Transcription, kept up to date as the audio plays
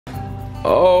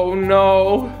Oh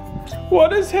no!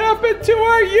 What has happened to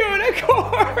our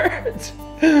unicorns?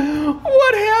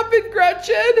 What happened,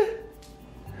 Gretchen?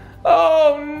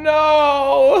 Oh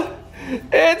no!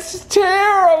 It's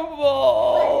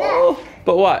terrible!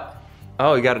 But what?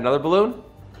 Oh, you got another balloon?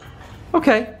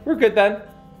 Okay, we're good then.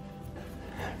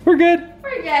 We're good.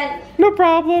 We're good. No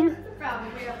problem. No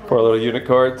problem. Poor little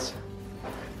unicorns.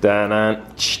 Da-na,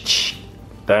 ch-ch,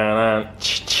 da-na,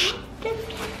 ch-ch.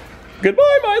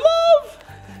 Goodbye, my love!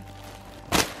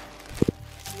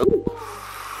 Ooh.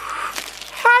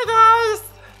 Hi, guys!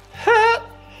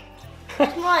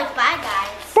 It's more like bye,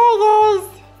 guys. Bye, guys!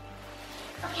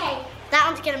 Okay, that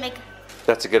one's gonna make...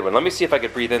 That's a good one. Let me see if I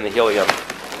could breathe in the helium.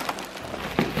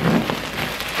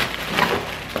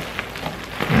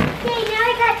 Hey, now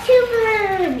I got 2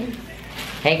 balloons.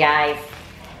 Hey guys,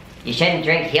 you shouldn't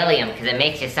drink helium because it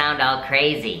makes you sound all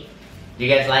crazy. You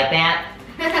guys like that?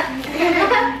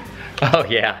 Oh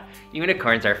yeah,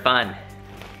 unicorns are fun.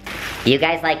 You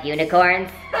guys like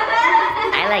unicorns?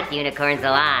 I like unicorns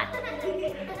a lot.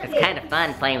 It's kind of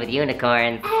fun playing with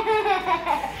unicorns.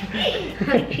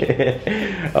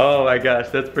 Oh my gosh,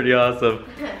 that's pretty awesome.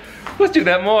 Let's do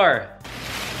that more.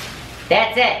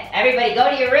 That's it. Everybody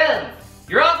go to your rooms.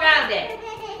 You're all grounded.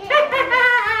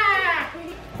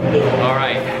 All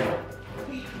right.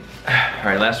 All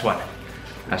right, last one.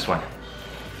 Last one.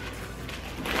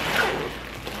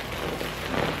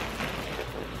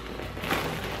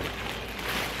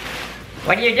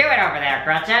 What are you doing over there,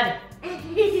 Gretchen?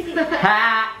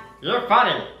 Ha! You're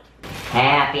funny.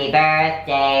 Happy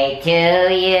birthday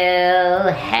to you.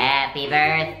 Happy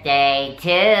birthday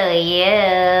to you.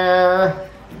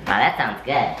 Wow, that sounds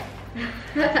good.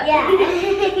 Yeah.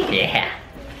 Yeah.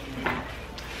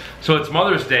 So it's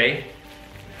Mother's Day.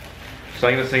 So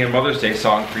I'm gonna sing a Mother's Day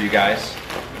song for you guys.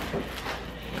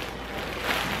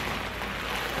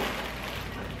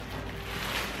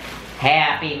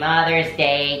 Happy Mother's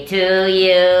Day to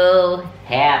you.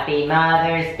 Happy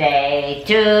Mother's Day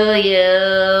to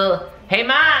you. Hey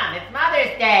Mom, it's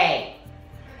Mother's Day.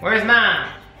 Where's Mom?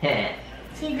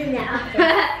 She's in the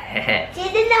office. She's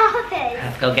in the office.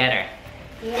 Let's go get her.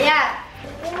 Yeah.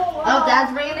 Oh,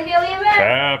 Dad's bringing the helium in.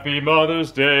 Happy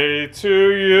Mother's Day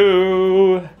to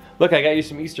you. Look, I got you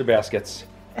some Easter baskets.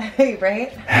 Hey,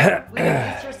 right? We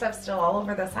have Easter stuff still all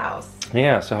over this house.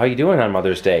 Yeah, so how you doing on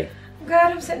Mother's Day? Good,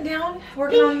 I'm sitting down,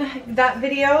 working on that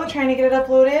video, trying to get it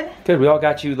uploaded. Good, we all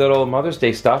got you little Mother's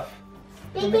Day stuff.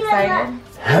 I'm excited.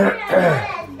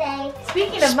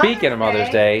 Speaking of Mother's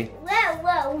Day.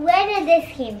 Where did this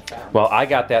came from? Well, I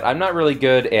got that. I'm not really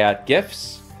good at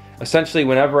gifts. Essentially,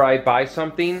 whenever I buy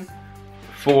something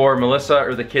for Melissa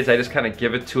or the kids, I just kind of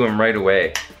give it to them right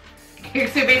away.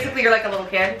 So basically you're like a little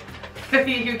kid.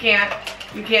 You can't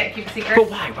keep a secret. But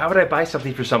why? Why would I buy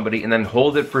something for somebody and then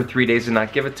hold it for 3 days and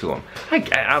not give it to them? I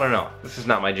don't know. This is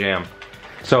not my jam.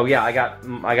 So yeah, I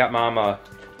got Mom a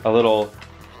little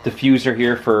diffuser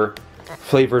here for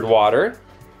flavored water.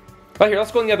 Oh, here,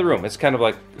 let's go in the other room. It's kind of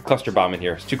like a cluster bomb in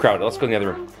here. It's too crowded. Let's go in the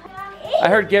other room. I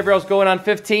heard Gabrielle's going on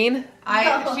 15.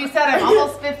 She said I'm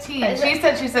almost 15.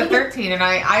 She said 13, and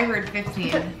I heard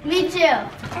 15. Me too.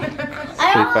 Pretty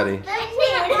funny.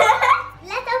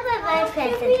 Let's open my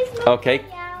presents. Okay,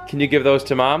 can you give those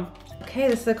to Mom? Okay,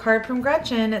 this is a card from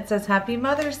Gretchen. It says Happy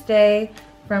Mother's Day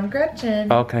from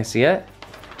Gretchen. Oh, can I see it?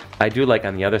 I do like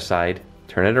on the other side.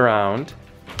 Turn it around.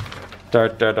 Da,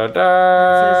 da, da,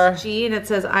 da. It says G and it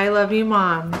says I love you,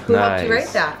 Mom. Who helped you write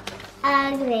that?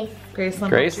 Grace. Graceland.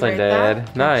 Graceland did.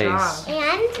 Good Nice.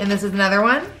 job. And this is another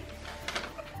one?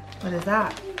 What is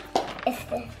that? It's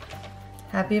this.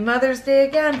 Happy Mother's Day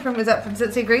again from, does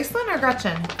it say Graceland or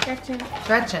Gretchen? Gretchen.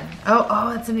 Gretchen.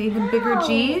 Oh, it's an even bigger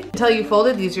G. Until you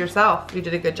folded these yourself. You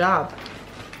did a good job.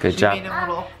 Good job. She made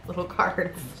them little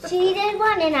cards. She did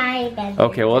one and I did.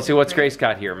 Okay, well let's see what's Grace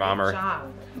got here, Mom. Good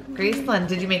job. Graceland,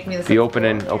 did you make me this? Be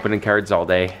opening cards all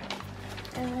day.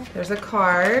 There's a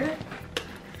card.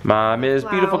 Mom is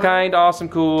beautiful, Flower. kind, awesome,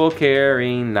 cool,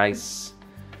 caring, nice.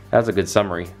 That's a good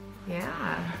summary.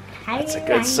 Yeah. That's a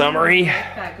good summary.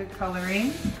 That good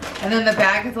coloring. And then the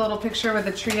bag has a little picture with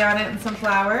a tree on it and some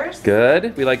flowers.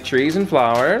 Good. We like trees and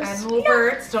flowers. And little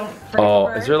birds. Don't forget the Oh,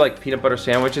 birds. is there like peanut butter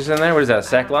sandwiches in there? What is that, a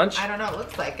sack lunch? I don't know. It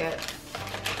looks like it.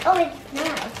 Oh, it's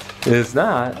not. It's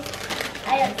not.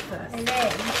 What's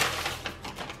this?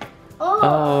 Oh.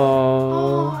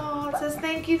 Oh. Oh, it says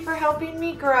thank you for helping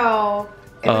me grow.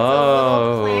 And it's a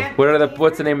Oh. little plant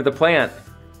What's the name of the plant?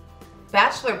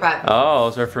 Bachelor button. Oh,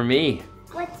 those are for me.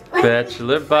 What's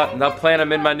Bachelor button. I'll plant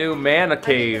them in my new manna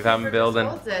cave I'm building.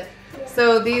 Holds it.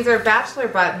 So these are bachelor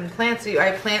button plants.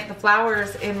 I plant the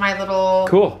flowers in my little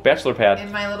Cool, bachelor pad.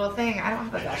 in my little thing. I don't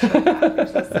have a bachelor pad. You're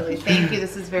so silly. Thank you.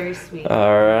 This is very sweet.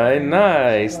 All right,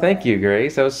 nice. Thank you,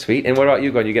 Grace. That was sweet. And what about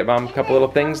you, Gwen? You get Mom a couple little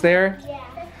things there?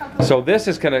 Yeah. So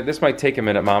this might take a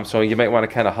minute, Mom, so you might want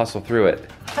to kind of hustle through it.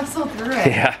 Hustle through it.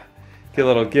 Yeah. Get a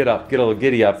little get a little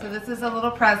giddy up. So this is a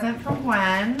little present from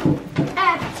Gwen.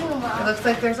 I have 2 It more. looks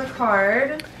like there's a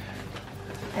card.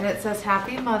 And it says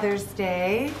Happy Mother's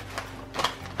Day.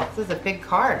 This is a big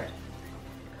card.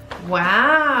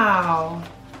 Wow.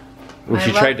 Ooh,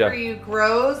 she My tried love for to. you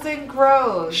grows and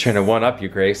grows. She's trying to one up you,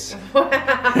 Grace.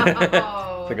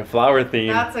 Wow. Like a flower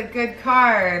theme. That's a good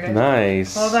card.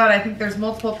 Nice. Hold on, I think there's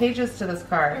multiple pages to this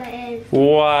card.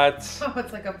 What? Oh,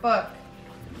 it's like a book.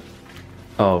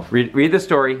 Oh, read the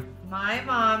story. My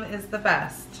mom is the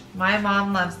best. My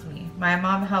mom loves me. My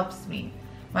mom helps me.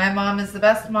 My mom is the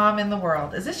best mom in the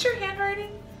world. Is this your handwriting?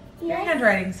 Your Yes.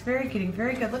 handwriting's getting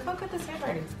very good. Look how good this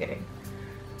handwriting's getting.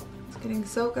 It's getting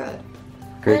so good.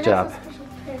 Great job.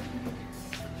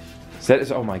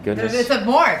 Oh my There's goodness.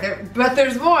 more, but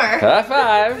there's more. High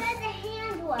five. There's a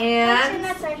hand one. And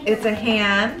That's our it's a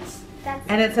hand, That's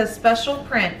and it says special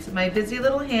print. My busy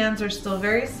little hands are still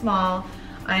very small.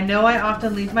 I know I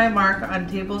often leave my mark on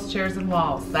tables, chairs, and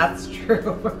walls. That's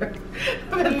true.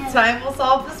 But time will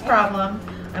solve this problem.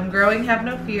 I'm growing, have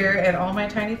no fear, and all my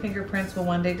tiny fingerprints will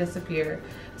one day disappear.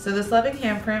 So this loving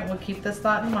handprint will keep this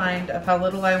thought in mind of how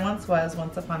little I once was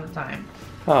once upon a time.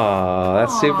 Oh,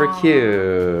 that's super Aw.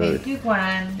 cute. Thank you,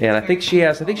 Gwen. And I think she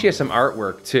has some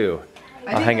artwork too.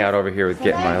 I I'll think hang out over here with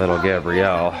getting my little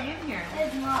Gabrielle. in here.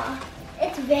 It's more.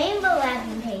 It's rainbow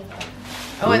wrapping paper.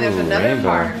 Oh, and there's Ooh, another rainbow.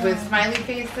 card with smiley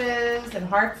faces and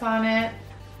hearts on it.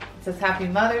 It says Happy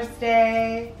Mother's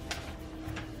Day.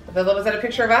 Was that a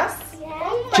picture of us?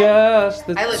 Yeah. Just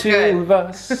the I look two good. of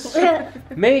us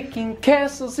making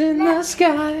castles in the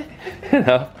sky.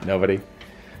 No, nobody.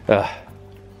 Ugh.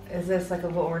 Is this like a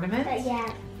little ornament?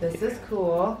 Yeah. This is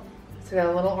cool. So we got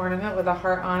a little ornament with a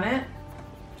heart on it.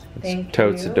 Thank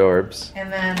Totes you. adorbs.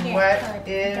 And then Yeah, what totes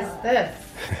is adorable. this?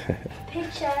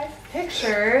 Pictures.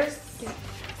 Pictures.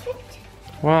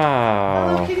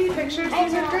 Wow. Hello Kitty pictures. I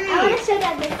These know. are I want great. to show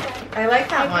them this one. I like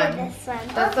that I did one. this one.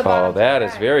 That's the Oh, bottom that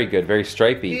is card. very good. Very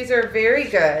stripy. These are very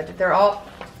good. They're all,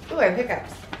 ooh, I have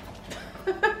hiccups.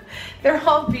 They're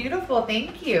all beautiful,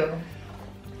 thank you.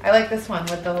 I like this one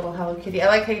with the little Hello Kitty. I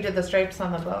like how you did the stripes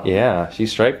on the bow. Yeah, she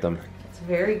striped them. It's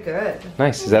very good.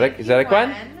 Nice. Is that a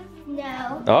Gwen?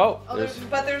 No. Oh, Oh,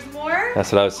 but there's more?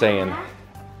 that's what I was saying.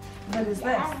 What is this?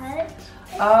 Yeah.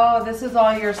 Oh, this is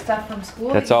all your stuff from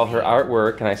school. That's you all her made.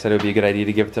 artwork, and I said it would be a good idea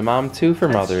to give it to Mom too for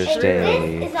That's Mother's true.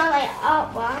 Day. This is all my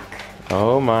artwork.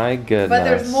 Oh my goodness. But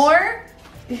there's more?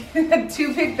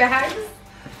 2 big bags?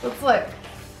 Let's look.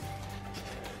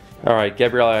 All right,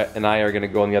 Gabriella and I are gonna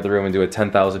go in the other room and do a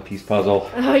 10,000 piece puzzle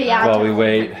Oh yeah. while we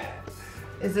wait.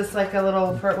 Is this like a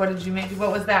little, what did you make?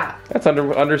 What was that? That's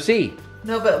under sea.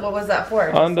 No, but what was that for?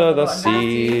 Just Under a the little-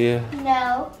 sea.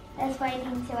 No. That's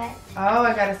writing to it. Oh,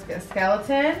 I got a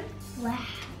skeleton. Wow.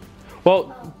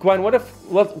 Well, Gwen,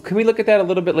 can we look at that a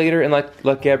little bit later and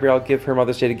let Gabrielle give her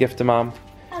Mother's Day gift to Mom?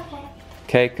 Okay.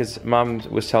 Okay, because Mom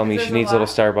was telling me There's she a needs a little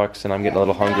lot. Starbucks and I'm getting a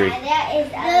little hungry. Yeah,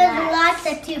 there's lots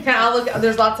of two. Can I look?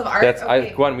 There's lots of art. That's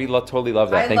Okay. Gwen, we totally love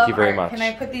that. I Thank love you very art. much. Can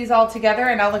I put these all together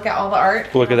and I'll look at all the art?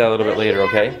 We'll look at that a little bit later,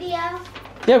 okay? Video.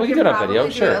 Yeah, we can do it on probably video,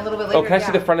 do sure. it a little bit Oh, later, can I see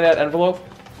yeah. the front of that envelope?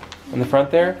 On the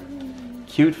front there?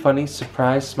 Cute, funny,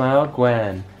 surprise smile,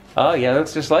 Gwen. Oh yeah, that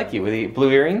looks just like you with the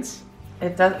blue earrings.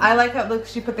 It does. I like how look.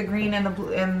 She put the green and the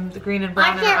blue and the green and brown.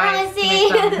 I in her can't eyes really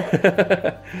to make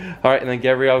them- All right, and then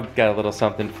Gabrielle got a little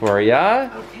something for ya.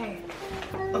 Okay.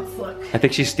 Let's look. I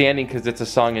think she's standing because it's a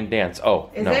song and dance. Oh,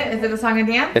 Is no. it? Is it a song and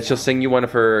dance? And she'll sing you one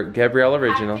of her Gabrielle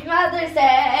original. Happy Mother's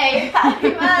Day.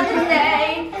 Happy Mother's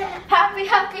Day. Happy,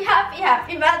 happy, happy,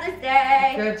 happy Mother's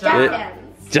Day. Good Jazz job.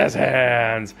 hands. Jazz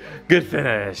hands. Good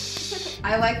finish.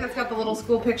 I like that's got the little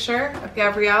school picture of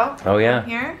Gabrielle. Oh, yeah. on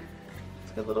here.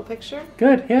 It's a good little picture.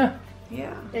 Good, yeah.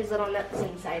 Yeah. There's little notes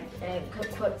inside and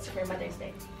quotes for Mother's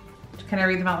Day. Can I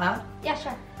read them out loud? Yeah,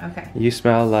 sure. Okay. You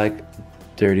smell like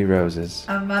dirty roses.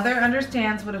 A mother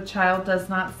understands what a child does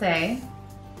not say.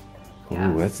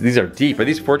 Ooh, these are deep. Are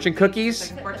these fortune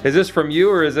cookies? Like fortune- Is this from you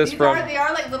or is this These from? they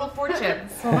are like little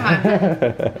fortunes. Hold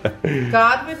on.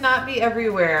 God would not be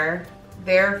everywhere.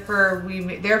 Therefore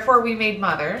we made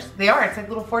mothers. They are. It's like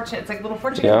little fortune. It's like little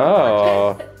fortune.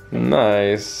 Oh,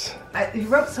 nice. You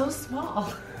wrote so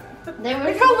small. They were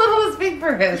Look how little this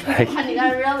paper is. funny.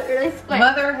 Got really square.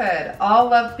 Motherhood. All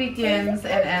love begins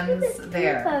and ends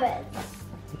there. Poets.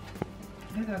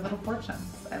 Look at They're little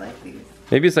fortunes. I like these.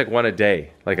 Maybe it's like one a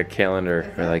day, like a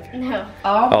calendar, or like No.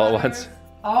 all at once.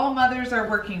 All mothers are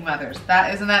working mothers.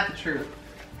 Isn't that the truth?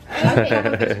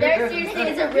 There seriously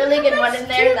is a really good one in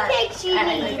there. Toothpicks you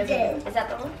needed. Is that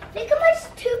the one? Look at my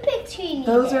toothpicks you needed.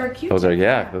 Those are cute. Those are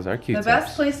cute. The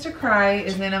best place to cry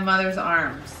is in a mother's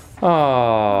arms.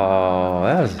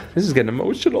 Oh, this is getting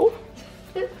emotional.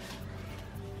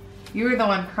 You were the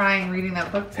one crying reading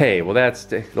that book. Hey, well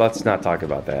let's not talk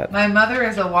about that. My mother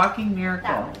is a walking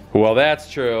miracle. Well,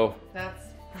 that's true. That's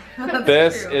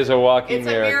This true. is a walking It's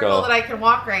a miracle that I can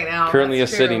walk right now. Currently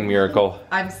That's a true. sitting miracle.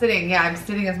 I'm sitting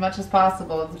as much as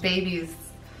possible. The baby's,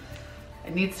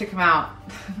 it needs to come out.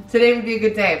 Today would be a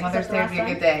good day. Mother's Day would be a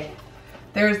good day.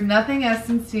 There is nothing as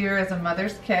sincere as a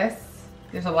mother's kiss.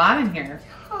 There's a lot in here.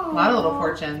 A lot of little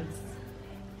fortunes.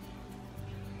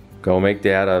 Go make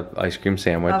Dad a ice cream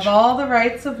sandwich. Of all the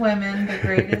rights of women, the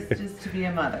greatest is to be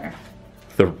a mother.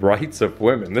 The rights of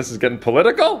women. This is getting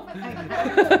political?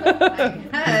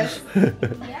 Yes.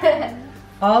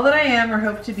 All that I am or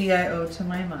hope to be, I owe to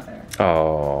my mother.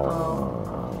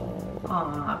 Oh.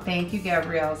 Aw, thank you,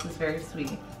 Gabrielle. This is very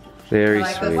sweet. Very I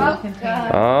like sweet. this little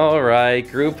container. All right,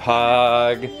 group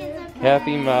hug.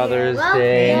 Happy Mother's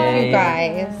Day. Thank you,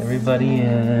 guys. Everybody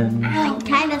in. I'm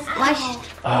kind of squished.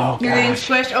 Oh, You're getting gosh.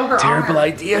 squished over Terrible arm.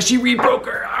 idea. She re-broke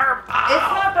her arm. It's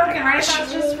not broken, right?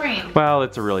 It's just sprained. Well,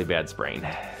 it's a really bad sprain.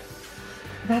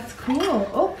 That's cool.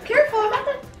 Oh, careful.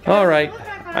 All right.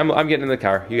 I'm getting in the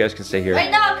car. You guys can stay here.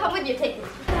 Right now, I'll come with you. Take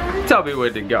this. Tell me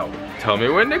when to go. Tell me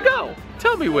when to go.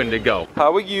 Tell me when to go.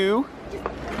 How are you?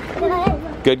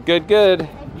 Good, good, good.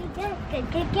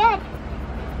 Good.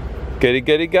 Goody,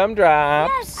 goody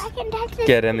gumdrops. Yes, I can touch it.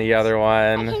 Get in the other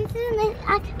I one. can see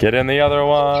it. Get in the other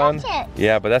one. touch it.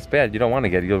 Yeah, but that's bad. You don't want to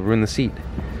get it. You'll ruin the seat.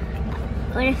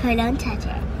 What if I don't touch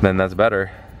it? Then that's better.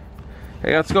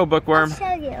 Hey, let's go, bookworm. I'll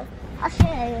show you. I'll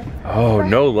show you. Oh,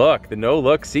 no look. The no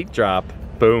look seat drop.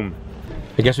 Boom.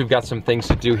 I guess we've got some things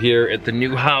to do here at the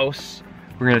new house.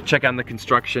 We're gonna check on the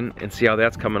construction and see how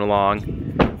that's coming along.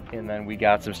 And then we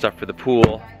got some stuff for the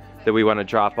pool that we want to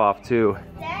drop off too.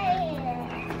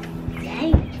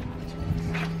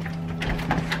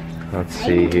 Let's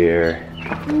see here.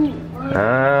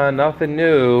 Nothing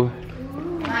new.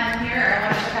 I'm here. I want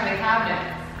to come to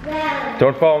cabinets.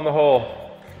 Don't fall in the hole.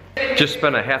 Just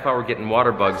spent a half hour getting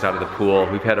water bugs out of the pool.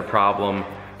 We've had a problem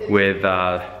with,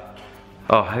 oh,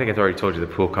 I think I've already told you, the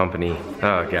pool company.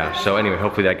 Oh gosh, so anyway,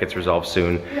 hopefully that gets resolved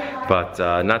soon. But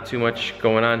not too much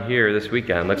going on here this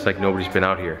weekend. Looks like nobody's been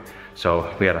out here. So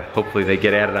we gotta, hopefully they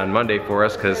get at it on Monday for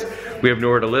us because we have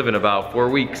nowhere to live in about 4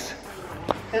 weeks.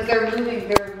 Because they're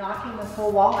knocking this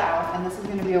whole wall out, and this is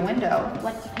going to be a window.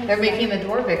 They're making the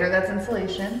door bigger. That's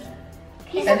insulation.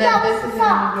 And then this is going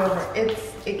to move over.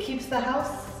 It keeps the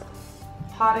house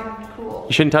hot and cool.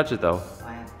 You shouldn't touch it though.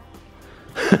 Why?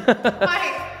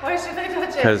 Why should I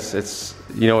touch it? Because it's,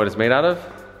 you know what it's made out of?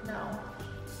 No.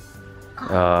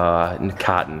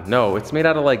 Cotton. No, it's made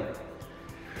out of like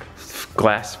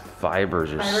glass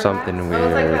fibers or something Fiberglass? weird. Oh,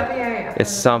 it's like that, yeah.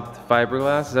 It's some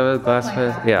fiberglass. Is that what glass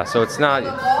is? Yeah. So it's not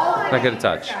good to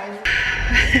touch.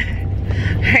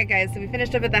 Alright guys, so we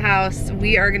finished up at the house.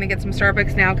 We are gonna get some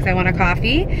Starbucks now because I want a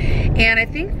coffee. And I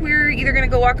think we're either gonna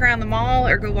go walk around the mall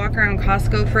or go walk around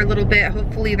Costco for a little bit.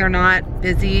 Hopefully they're not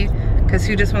busy, because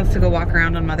who just wants to go walk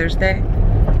around on Mother's Day?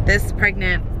 This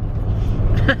pregnant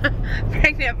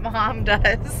mom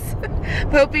does.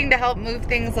 Hoping to help move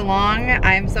things along.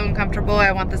 I'm so uncomfortable.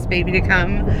 I want this baby to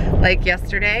come like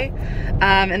yesterday.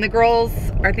 And the girls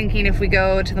are thinking if we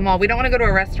go to the mall, we don't want to go to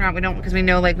a restaurant. We don't, because we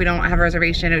know like we don't have a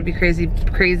reservation. It would be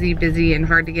crazy busy and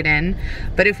hard to get in.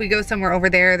 But if we go somewhere over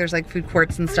there, there's like food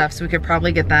courts and stuff, so we could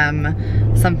probably get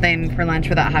them something for lunch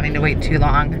without having to wait too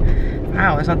long.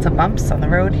 Wow, there's lots of bumps on the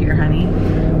road here, honey.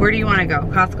 Where do you want to go?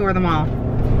 Costco or the mall?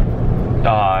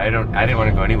 I didn't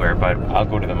want to go anywhere, but I'll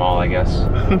go to the mall, I guess.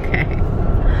 Okay.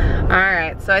 All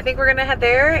right, so I think we're gonna head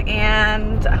there,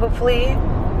 and hopefully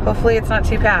it's not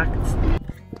too packed.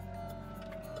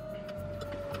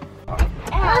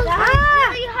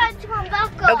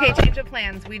 Okay, change of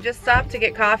plans. We just stopped to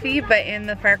get coffee, but in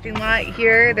the parking lot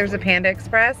here, there's a Panda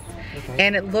Express,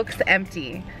 and it looks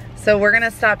empty. So we're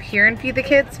gonna stop here and feed the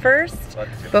kids first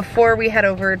before we head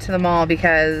over to the mall,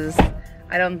 because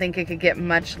I don't think it could get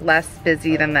much less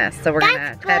busy than this. So we're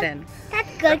gonna head in. That's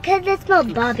good because it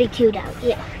smells barbecued out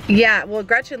here. Yeah, well,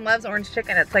 Gretchen loves orange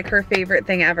chicken. It's like her favorite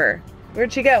thing ever.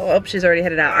 Where'd she go? Oh, she's already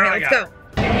headed out. All right, let's go.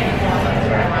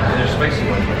 There's spicy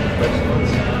ones.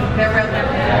 They're real good.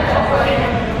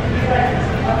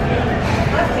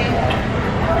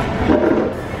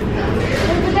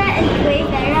 That is way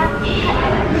better.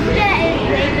 That is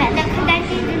way better because I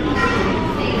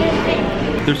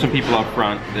There's some people out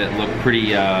front that look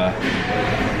pretty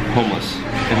homeless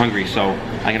and hungry, so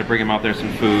I'm gonna bring them out there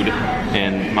some food,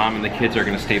 and Mom and the kids are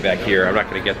gonna stay back here. I'm not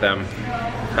gonna get them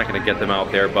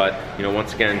out there, but you know,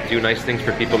 once again, do nice things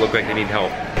for people who look like they need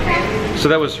help. So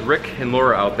that was Rick and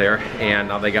Laura out there, and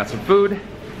now they got some food,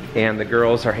 and the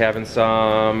girls are having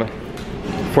some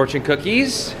fortune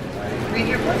cookies. Read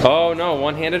your fortune. Oh no,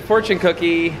 one-handed fortune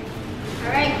cookie.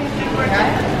 Alright, here's your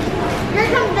fortune. Here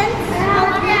comes Vince.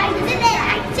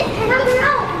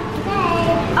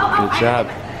 Good job.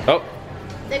 Oh.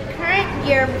 The current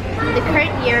year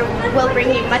will bring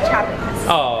you much happiness.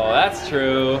 Oh, that's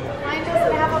true. Mine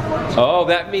doesn't have a fortune. Oh,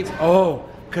 that means, oh,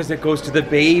 because it goes to the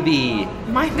baby.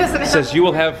 Mine doesn't It have. says you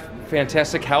will have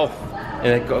fantastic health, and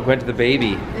it went to the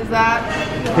baby. Is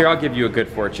that? Here, I'll give you a good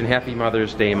fortune. Happy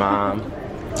Mother's Day, Mom.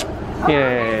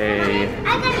 Yay. I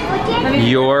got a fortune.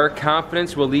 Your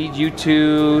confidence will lead you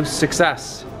to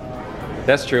success.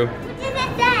 That's true. What does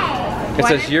it say? It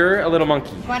says you're a little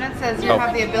monkey. One, it says you Oh.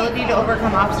 have the ability to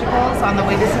overcome obstacles on the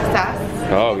way to success.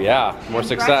 Oh yeah, more And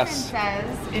success. Gretchen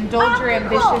says, indulge your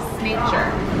ambitious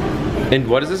nature. And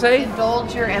what does it say?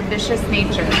 Indulge your ambitious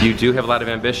nature. You do have a lot of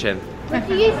ambition. What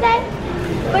do you say?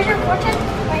 Where's your fortune?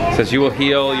 Right It says you will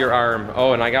heal your arm.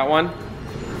 Oh, and I got one?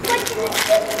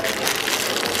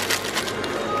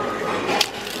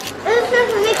 This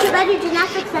will make you better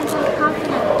gymnastics and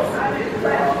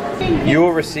confidence. You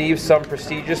will receive some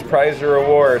prestigious prize or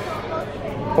reward.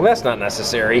 Well, that's not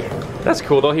necessary. That's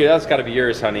cool though. Here, that's got to be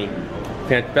yours, honey.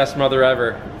 Best mother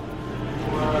ever.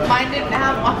 Mine didn't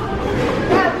have one.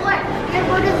 Your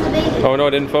reward is the baby. Oh no,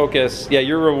 it didn't focus. Yeah,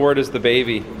 your reward is the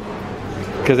baby.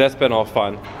 Because that's been all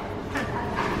fun.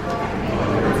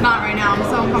 It's not right now. I'm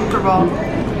so uncomfortable.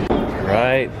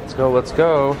 Right, let's go, let's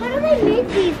go. How do they make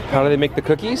these? How do they make the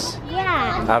cookies?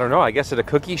 Yeah. I don't know, I guess at a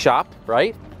cookie shop,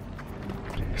 right?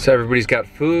 So everybody's got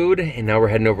food, and now we're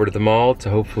heading over to the mall to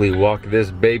hopefully walk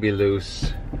this baby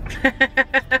loose.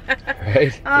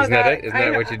 Right? Oh, Isn't that it? Isn't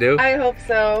that what you do? I hope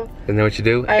so. Isn't that what you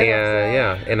do? I hope so.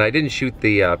 Yeah, and I didn't shoot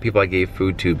the people I gave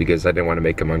food to because I didn't want to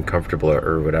make them uncomfortable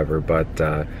or whatever, but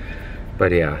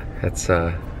yeah, that's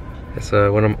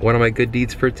one of my good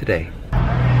deeds for today.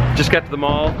 Just got to the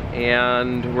mall,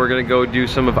 and we're gonna go do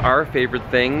some of our favorite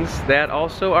things that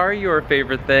also are your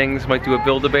favorite things. Might do a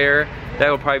Build-A-Bear. That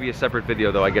will probably be a separate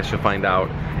video though, I guess you'll find out.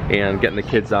 And getting the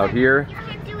kids out here. You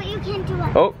can't do it, you can't do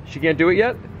it. Oh, she can't do it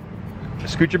yet?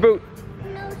 Scoot your boot.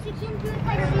 No, she can't do it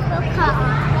because she's so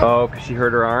cut. Oh, because she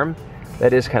hurt her arm?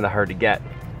 That is kind of hard to get.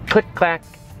 Click, clack.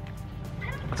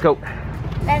 Let's go.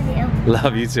 Love you.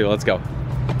 Love you too, let's go.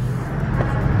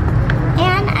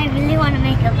 And I really want to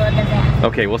make a Build-A-Bear.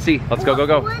 Okay, we'll see. Let's go, go,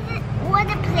 go. Or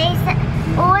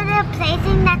the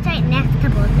placing that's right next to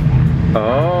Build-A-Bear.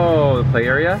 Oh, the play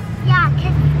area? Yeah,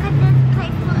 because this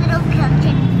place for little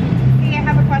children. Hey, I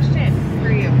have a question for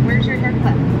you. Where's your hair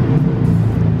clip?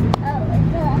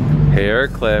 Oh, it's Hair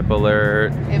clip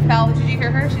alert. It fell. Did you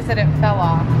hear her? She said it fell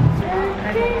off.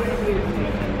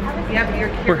 Yeah, but you're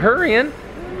We're hurrying.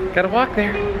 Gotta walk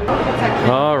there. It's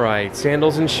All right,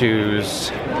 sandals and shoes.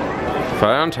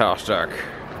 Fantastic.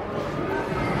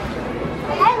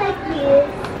 I like these.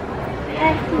 I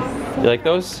like these. You like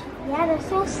those? Yeah, they're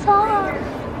so soft.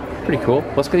 Pretty cool.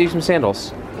 Let's go use some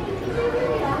sandals.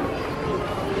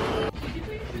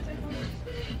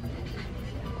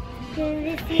 Can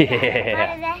you see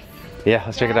Yeah. that? Yeah,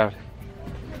 let's check it out.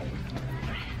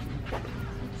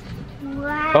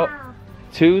 Wow. Oh,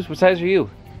 twos? What size are you?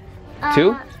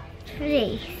 Two?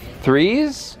 3.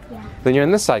 Threes? Yeah. Then you're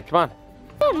on this side, come on.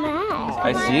 I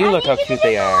I see, look how cute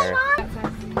they are.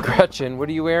 Gretchen, what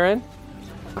are you wearing?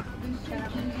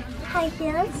 High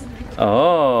heels.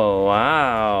 Oh,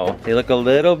 wow. They look a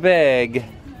little big.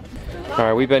 All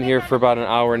right, we've been here for about an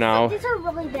hour now. These are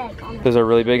really big. On Those are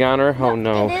really big on her? Oh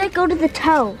no. They like go to the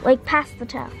toe, like past the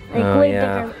toe. Like Oh way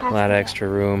yeah, bigger. a Past lot the of toe. extra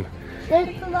room.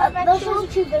 There's a lot of extra room.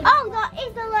 Oh, that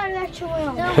is a lot of extra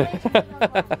room.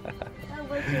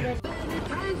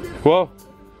 Whoa,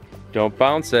 don't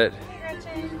bounce it.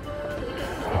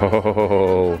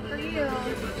 Oh.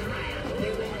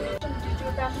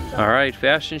 All right,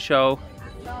 fashion show.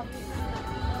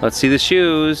 Let's see the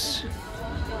shoes.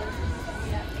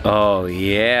 Oh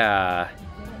yeah,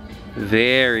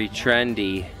 very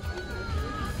trendy,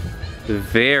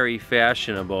 very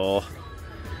fashionable.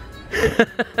 Do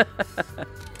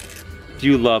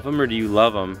you love them or do you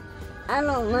love them? I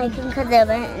don't like them because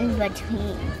they're in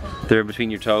between. They're between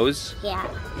your toes? Yeah.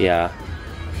 Yeah.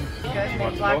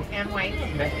 good. Black and white.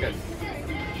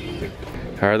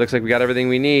 All right, looks like we got everything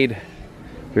we need.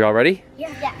 We all ready? Yeah.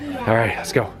 All right,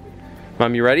 let's go.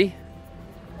 Mom, you ready?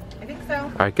 I think so. All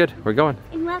right, good, we're going.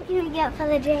 And what can we get for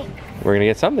the drinks? We're gonna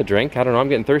get something to drink. I don't know, I'm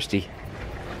getting thirsty.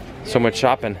 So much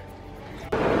shopping.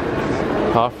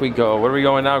 Off we go. Where are we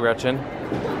going now, Gretchen?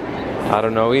 I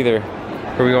don't know either.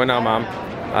 Where are we going now, Mom?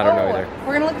 I don't know either.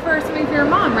 We're gonna look for something for your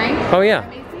mom, right? Oh yeah,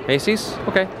 Macy's?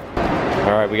 Okay.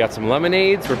 All right, we got some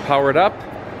lemonades. We're powered up,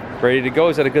 ready to go.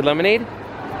 Is that a good lemonade?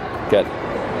 Good.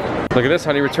 Look at this,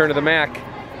 honey, return to the MAC.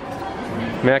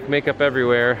 MAC makeup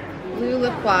everywhere. Blue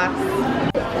lip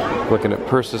gloss. Looking at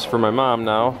purses for my mom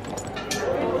now.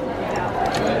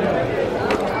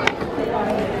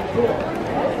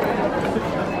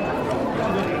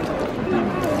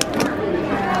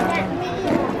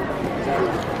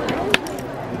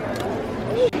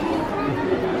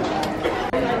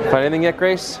 Find anything yet,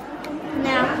 Grace?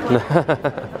 No.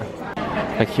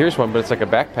 Like here's one, but it's like a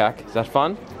backpack. Is that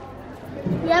fun?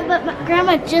 Yeah, but my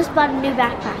grandma just bought a new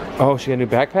backpack. Oh, she got a new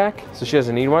backpack? So she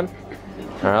doesn't need one?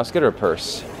 All right, let's get her a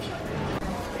purse.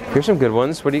 Here's some good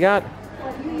ones. What do you got?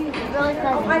 Really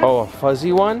fuzzy. Oh, a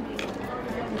fuzzy one?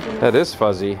 That is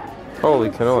fuzzy. Holy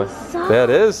cannoli. soft. That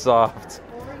is soft.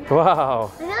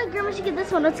 Wow. I feel like grandma should get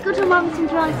this one. Let's go to mom. It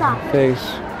seems really soft. Thanks.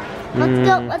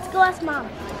 Let's go ask mom.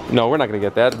 No, we're not gonna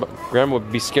get that. Grandma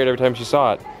would be scared every time she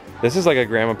saw it. This is like a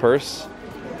grandma purse.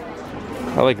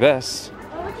 I like this.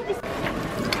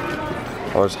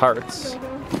 Oh, there's hearts.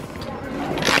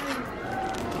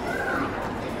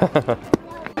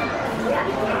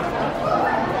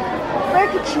 Where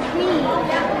could she be?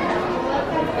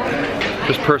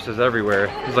 There's purses everywhere.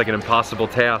 It's like an impossible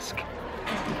task.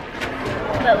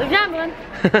 But we found one.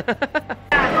 You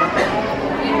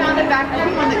found a backpack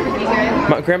one that could be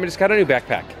good. Grandma just got a new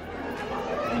backpack.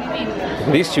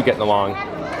 These two getting along.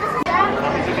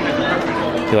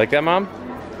 You like that, Mom?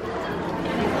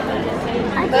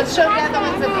 Let's show Dad the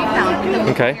ones that we found.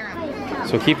 Okay.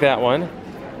 So keep that one.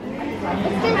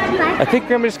 I think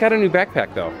Grandma just got a new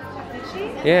backpack though.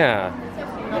 Yeah.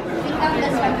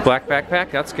 Black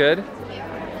backpack, that's good.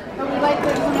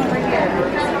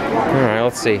 Alright,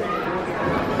 let's see.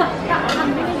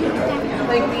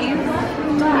 Like these?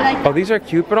 Oh, these are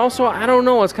cute, but also, I don't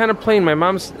know, it's kind of plain. My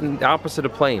mom's the opposite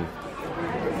of plain.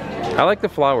 I like the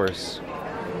flowers.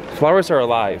 Flowers are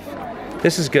alive.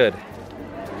 This is good.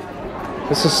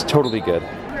 This is totally good.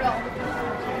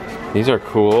 These are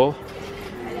cool.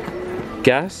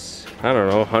 Guess? I don't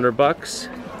know, 100 bucks?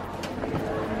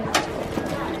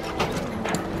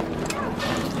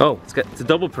 Oh, it's a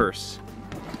double purse.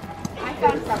 I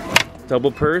found something.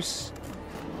 Double purse,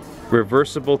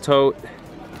 reversible tote.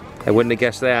 I wouldn't have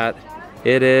guessed that.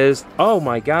 It is, oh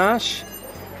my gosh,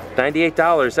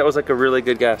 $98. That was like a really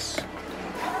good guess.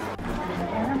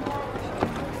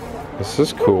 This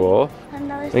is cool.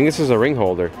 I think this is a ring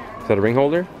holder. Is that a ring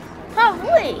holder?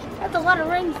 Probably. That's a lot of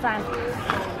rings found.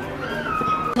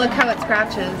 Look how it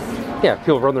scratches. Yeah,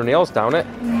 people run their nails down it.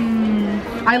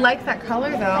 I like that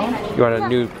color though. You want a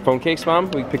new phone case,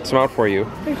 Mom? We picked some out for you.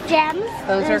 There's gems.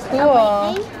 Those are there's cool.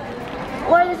 a ring,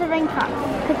 or there's a ring pop.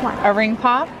 Pick one. A ring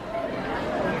pop?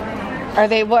 Are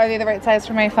they the right size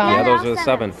for my phone? Yeah, they're those all are the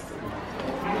 7.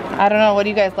 I don't know. What do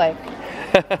you guys like?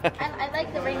 I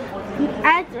like the ring.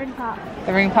 I like the ring pop.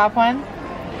 The ring pop one?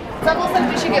 It's almost like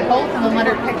we should get both and then let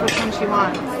her pick which one she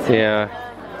wants. Yeah.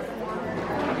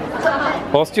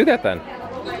 Well, let's do that then.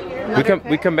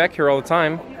 We come back here all the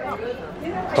time.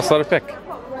 Let's let her pick.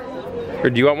 Or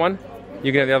do you want one?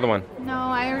 You can have the other one. No,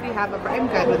 I already have I'm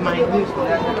good with mine.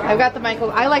 I've got the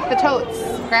Michael. I like the totes.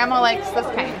 Grandma likes this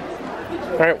kind.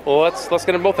 All right. Well, let's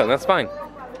get them both then. That's fine.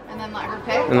 And then let her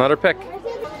pick. And let her pick.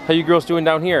 How you girls doing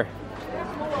down here?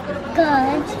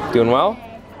 Good. Doing well?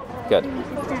 Good.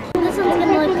 This one's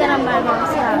gonna look good on my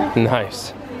mom's phone.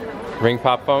 Nice. Ring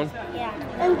pop phone? Yeah.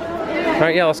 All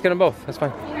right, yeah, let's get them both. That's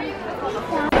fine. All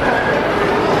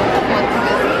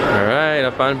right,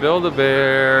 up on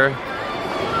Build-A-Bear.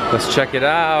 Let's check it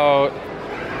out.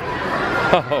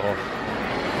 Oh.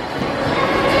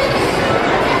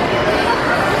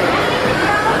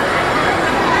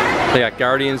 They got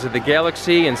Guardians of the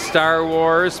Galaxy and Star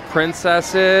Wars,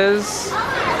 princesses.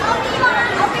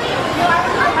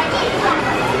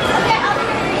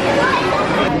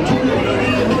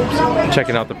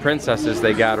 Checking out the princesses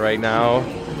they got right now.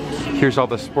 Here's all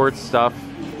the sports stuff.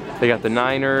 They got the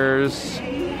Niners.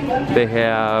 They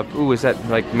have, ooh, is that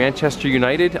like Manchester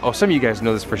United? Oh, some of you guys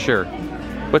know this for sure.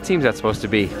 What team's that supposed to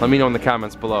be? Let me know in the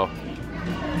comments below.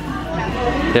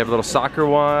 They have a little soccer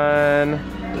one.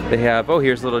 They have, oh,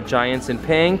 here's little Giants in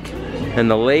pink. And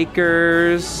the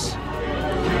Lakers.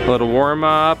 A little warm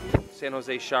up. San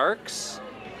Jose Sharks.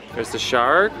 There's the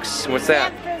Sharks. What's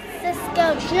that? San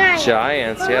Francisco Giants.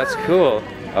 Giants, yeah, that's cool.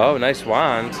 Oh, nice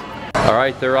wand. All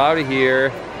right, they're out of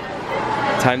here.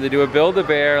 Time to do a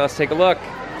Build-A-Bear. Let's take a look.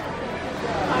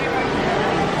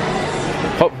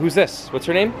 Oh, who's this? What's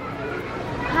her name?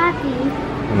 Poppy.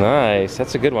 Nice,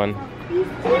 that's a good one.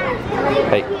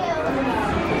 Hey.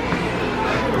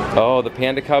 Oh, the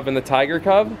panda cub and the tiger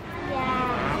cub?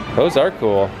 Yeah. Those are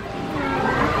cool.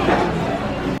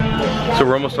 So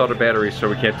we're almost out of batteries, so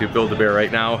we can't do Build-A-Bear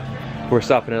right now. We're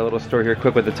stopping at a little store here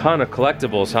quick with a ton of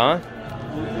collectibles, huh?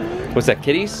 What's that,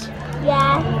 kitties?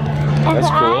 Yeah. That's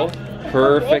cool.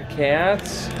 Perfect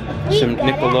cats. Some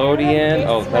Nickelodeon.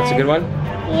 Oh, that's a good one?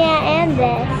 Yeah, and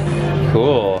this.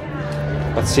 Cool.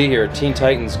 Let's see here. Teen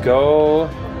Titans Go.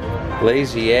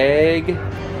 Lazy Egg.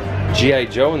 G.I.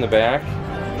 Joe in the back.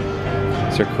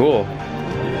 These are cool.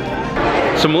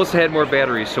 So Melissa had more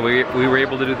batteries, so we were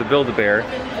able to do the Build-A-Bear,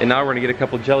 and now we're gonna get a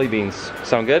couple jelly beans.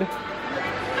 Sound good?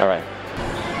 All right.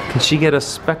 Can she get a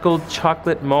speckled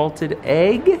chocolate malted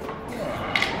egg?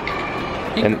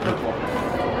 And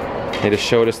they just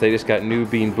showed us they just got new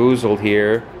Bean Boozled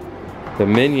here. The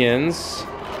Minions,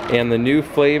 and the new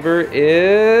flavor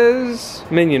is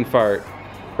Minion Fart,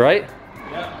 right?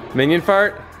 Yeah. Minion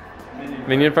Fart?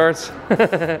 Minion Farts?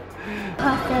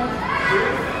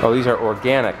 Oh, these are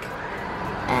organic.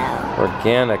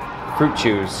 Organic fruit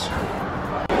chews.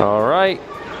 All right,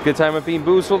 good time at Bean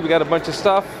Boozled. We got a bunch of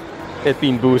stuff at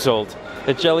Bean Boozled.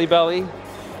 At Jelly Belly.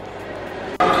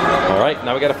 All right,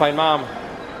 now we gotta find Mom.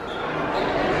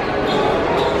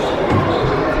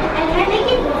 I kind of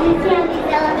get dizzy on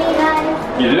these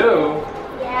elevators. You do?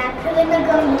 Yeah, because when they're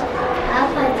going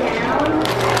up and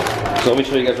down. So let me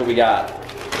show you guys what we got.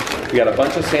 We got a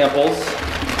bunch of samples.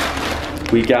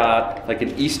 We got like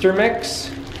an Easter mix,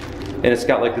 and it's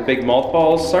got like the big malt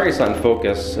balls. Sorry it's not in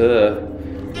focus.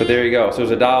 But there you go. So it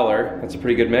was $1. That's a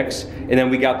pretty good mix. And then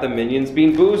we got the Minions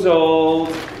Bean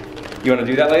Boozled. You want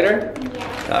to do that later?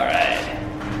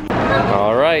 Yeah.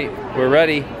 All right, we're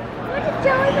ready.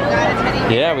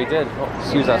 Yeah, we did. Oh,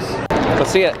 excuse us.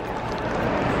 Let's see it.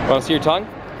 Want to see your tongue?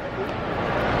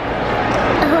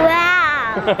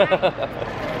 Wow.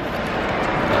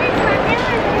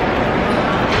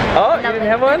 Oh, you didn't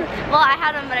have one? Well, I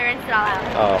had one, but I rinsed it all out.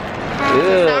 Oh.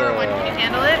 Sour one, can you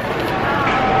handle it?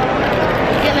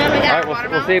 And then we got All right,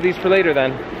 we'll save these for later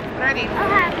then. Ready.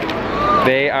 okay.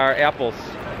 They are apples.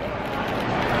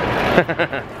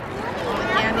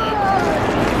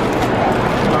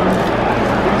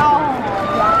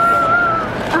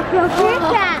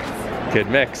 Good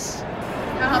mix.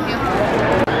 I'll help you.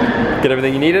 Get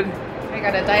everything you needed? I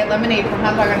got a diet lemonade from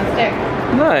Hot Dog on a Stick.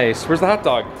 Nice. Where's the hot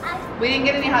dog? We didn't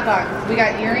get any hot dogs. We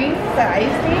got earrings, the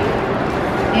ice cream,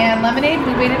 and lemonade.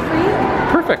 We waited for you.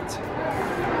 Perfect.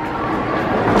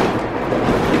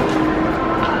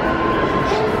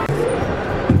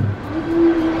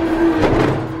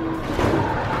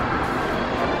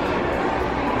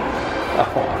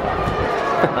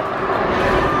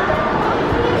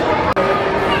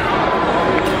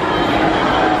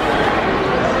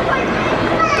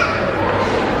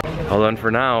 All done for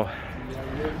now.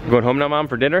 Going home now, Mom,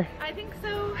 for dinner? I think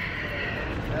so.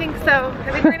 I think so.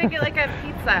 I think we're gonna get like a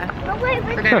pizza Oh, wait,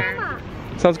 where's for dinner. Grandma?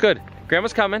 Sounds good.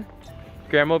 Grandma's coming.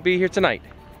 Grandma will be here tonight.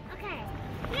 Okay.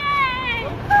 Yay!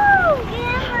 Woo!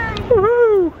 Grandma!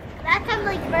 Woohoo! That sounds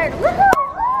like a bird. Woohoo!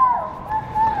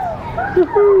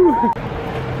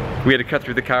 Woohoo! We had to cut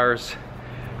through the cars,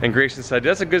 and Grayson said,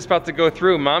 "That's a good spot to go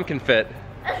through. Mom can fit."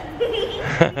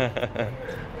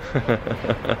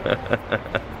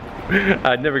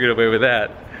 I'd never get away with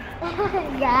that.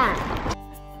 Yeah.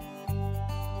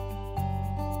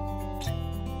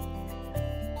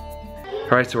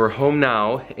 All right, so we're home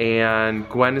now, and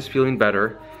Gwen is feeling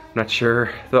better. I'm not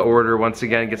sure, the order once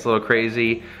again gets a little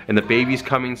crazy, and the baby's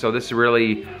coming, so this is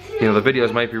really, you know, the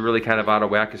videos might be really kind of out of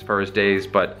whack as far as days,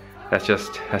 but that's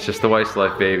just the Weiss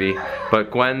Life, baby.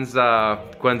 But Gwen's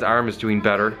arm is doing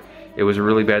better. It was a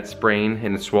really bad sprain,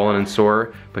 and it's swollen and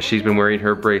sore, but she's been wearing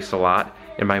her brace a lot.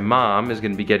 And my mom is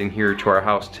gonna be getting here to our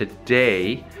house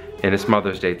today, and it's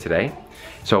Mother's Day today.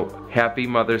 So happy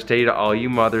Mother's Day to all you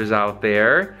mothers out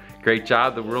there. Great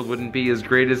job, the world wouldn't be as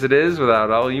great as it is without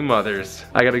all you mothers.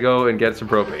 I gotta go and get some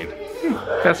propane.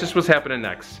 That's just what's happening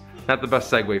next. Not the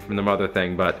best segue from the mother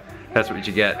thing, but that's what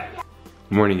you get.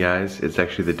 Good morning, guys. It's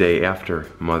actually the day after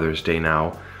Mother's Day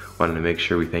now. Wanted to make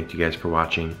sure we thanked you guys for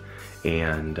watching.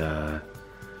 And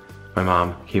my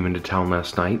mom came into town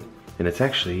last night, and it's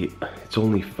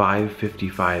only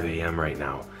 5:55 a.m. right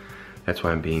now. That's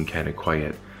why I'm being kind of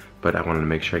quiet. But I wanted to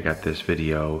make sure I got this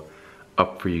video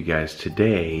up for you guys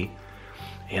today,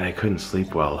 and I couldn't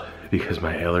sleep well because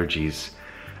my allergies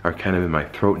are kind of in my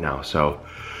throat now, so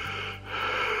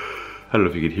I don't know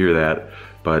if you could hear that,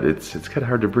 but it's kind of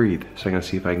hard to breathe, so I'm gonna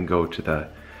see if I can go to the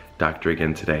doctor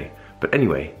again today. But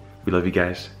anyway, we love you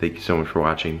guys. Thank you so much for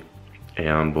watching,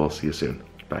 and we'll see you soon.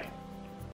 Bye.